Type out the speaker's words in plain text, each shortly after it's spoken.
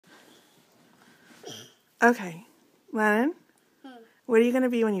Okay. Lennon, what are you going to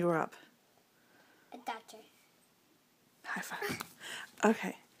be when you grow up? A doctor. High five.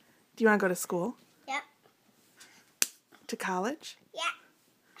 Okay. Do you want to go to school? Yep. To college? Yeah.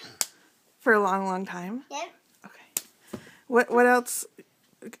 For a long, long time? Yep. Okay. What else,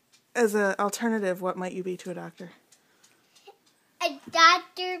 as an alternative, what might you be to a doctor? A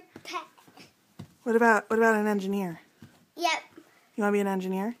doctor pet. What about an engineer? Yep. You want to be an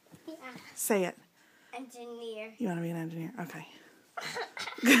engineer? Yeah. Say it. Engineer. You want to be an engineer? Okay.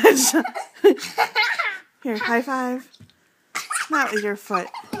 Good job. Here, high five. Not with your foot.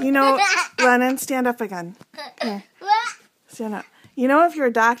 You know, Lennon, stand up again. Here, What? stand up. You know, if you're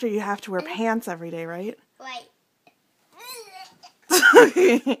a doctor, you have to wear pants every day, right? Right.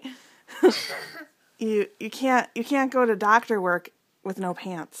 You can't go to doctor work with no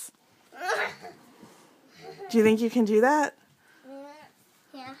pants. Do you think you can do that?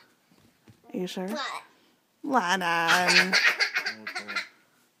 Yeah. Are you sure? What? Lennon.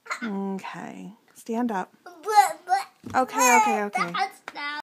 Okay. Stand up. But. Okay.